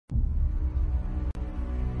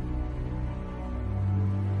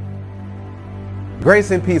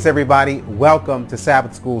Grace and peace, everybody. Welcome to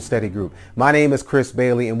Sabbath School Study Group. My name is Chris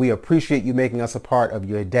Bailey, and we appreciate you making us a part of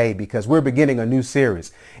your day because we're beginning a new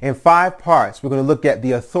series. In 5 parts, we're going to look at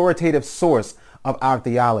the authoritative source of our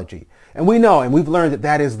theology. And we know, and we've learned that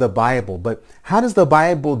that is the Bible. But how does the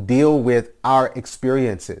Bible deal with our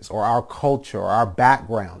experiences or our culture or our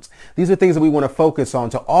backgrounds? These are things that we want to focus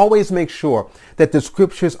on to always make sure that the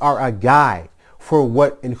scriptures are a guide for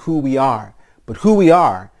what and who we are. But who we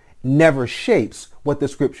are never shapes what the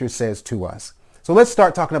scripture says to us. So let's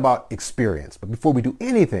start talking about experience. But before we do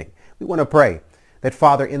anything, we want to pray that,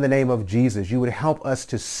 Father, in the name of Jesus, you would help us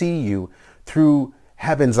to see you through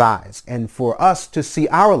heaven's eyes and for us to see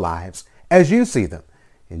our lives as you see them.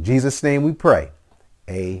 In Jesus' name we pray.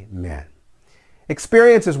 Amen.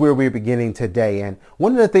 Experience is where we're beginning today. And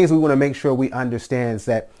one of the things we want to make sure we understand is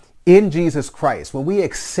that in Jesus Christ, when we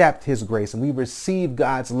accept his grace and we receive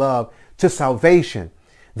God's love to salvation,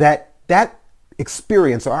 that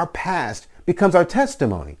experience or our past becomes our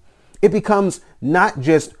testimony. It becomes not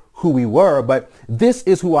just who we were, but this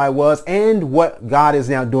is who I was and what God is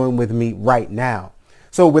now doing with me right now.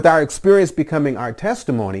 So with our experience becoming our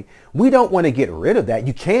testimony, we don't want to get rid of that.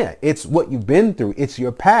 You can't. It's what you've been through. It's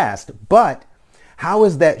your past. But how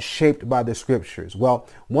is that shaped by the scriptures? Well,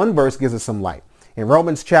 one verse gives us some light. In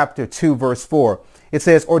Romans chapter 2, verse 4, it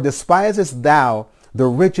says, "Or despisest thou the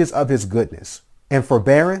riches of his goodness and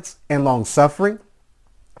forbearance and long suffering,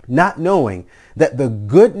 not knowing that the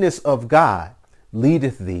goodness of God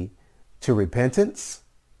leadeth thee to repentance?"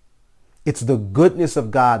 It's the goodness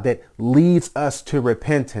of God that leads us to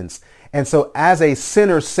repentance. And so as a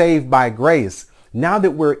sinner saved by grace, now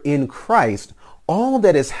that we're in Christ, all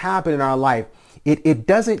that has happened in our life, it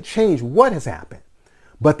doesn't change what has happened,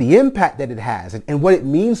 but the impact that it has and what it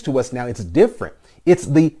means to us now, it's different. It's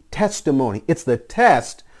the testimony. It's the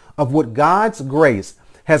test of what God's grace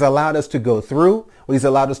has allowed us to go through, what he's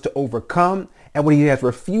allowed us to overcome, and what he has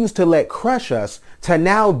refused to let crush us to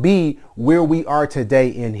now be where we are today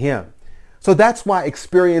in him. So that's why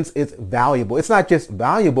experience is valuable. It's not just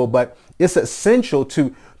valuable, but it's essential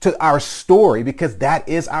to our story, because that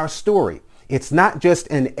is our story. It's not just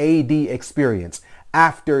an AD experience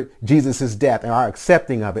after Jesus' death and our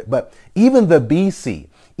accepting of it, but even the BC,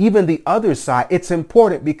 even the other side, it's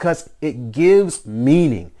important because it gives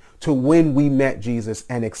meaning to when we met Jesus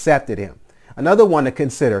and accepted him. Another one to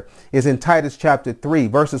consider is in Titus chapter 3,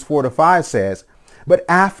 verses 4-5 says, "But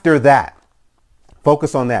after that,"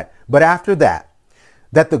 focus on that, "but after that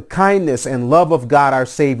the kindness and love of God our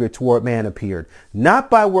Savior toward man appeared,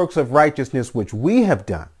 not by works of righteousness which we have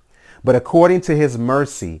done, but according to his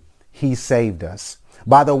mercy he saved us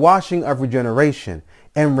by the washing of regeneration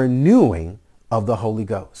and renewing of the Holy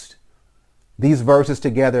Ghost." These verses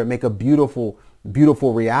together make a beautiful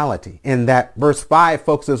reality, in that verse 5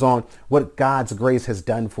 focuses on what God's grace has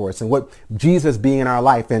done for us and what Jesus being in our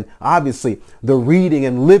life, and obviously the reading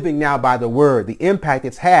and living now by the word, the impact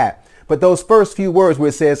it's had. But those first few words where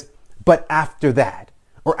it says, "but after that,"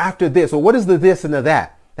 or "after this," or what is the this and the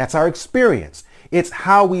that? That's our experience. It's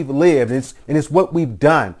how we've lived, and it's what we've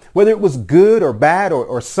done, whether it was good or bad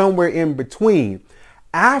or somewhere in between.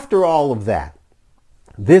 After all of that,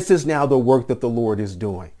 this is now the work that the Lord is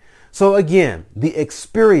doing. So again, the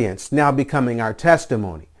experience now becoming our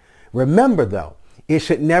testimony. Remember though, it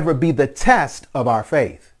should never be the test of our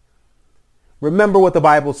faith. Remember what the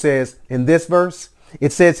Bible says in this verse.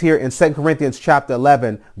 It says here in 2 Corinthians chapter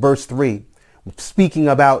 11, verse 3, speaking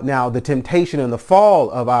about now the temptation and the fall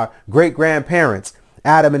of our great-grandparents,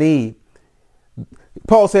 Adam and Eve.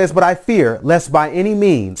 Paul says, "But I fear lest by any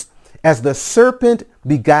means, as the serpent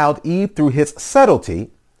beguiled Eve through his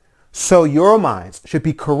subtlety, so your minds should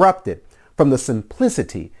be corrupted from the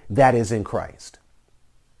simplicity that is in Christ."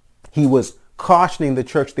 He was cautioning the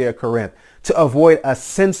church there at Corinth to avoid a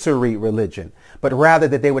sensory religion, but rather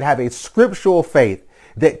that they would have a scriptural faith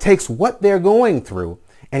that takes what they're going through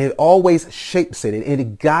and it always shapes it and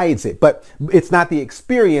it guides it. But it's not the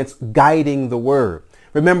experience guiding the word.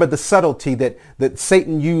 Remember the subtlety that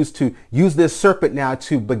Satan used to use this serpent now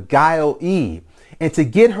to beguile Eve, and to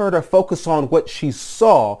get her to focus on what she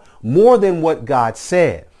saw more than what God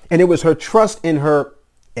said. And it was her trust in her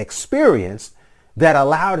experience that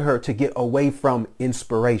allowed her to get away from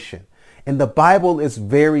inspiration. And the Bible is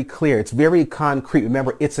very clear. It's very concrete.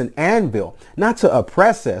 Remember, it's an anvil, not to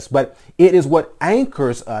oppress us, but it is what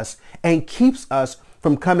anchors us and keeps us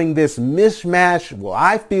from coming this mishmash, well,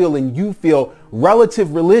 I feel and you feel,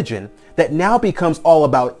 relative religion that now becomes all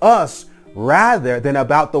about us rather than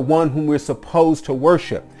about the one whom we're supposed to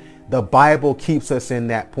worship. The Bible keeps us in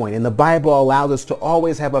that point, and the Bible allows us to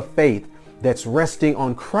always have a faith that's resting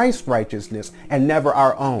on Christ's righteousness and never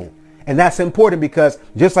our own. And that's important because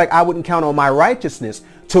just like I wouldn't count on my righteousness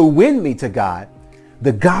to win me to God,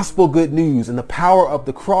 the gospel good news and the power of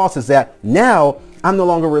the cross is that now I'm no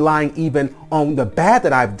longer relying even on the bad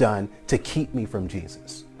that I've done to keep me from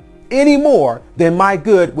Jesus any more than my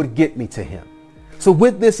good would get me to him. So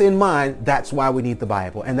with this in mind, that's why we need the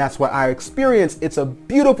Bible. And that's why our experience, it's a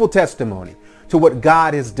beautiful testimony to what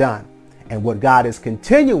God has done. And what God is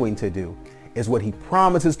continuing to do is what he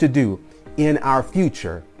promises to do in our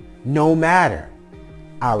future, no matter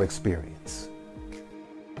our experience.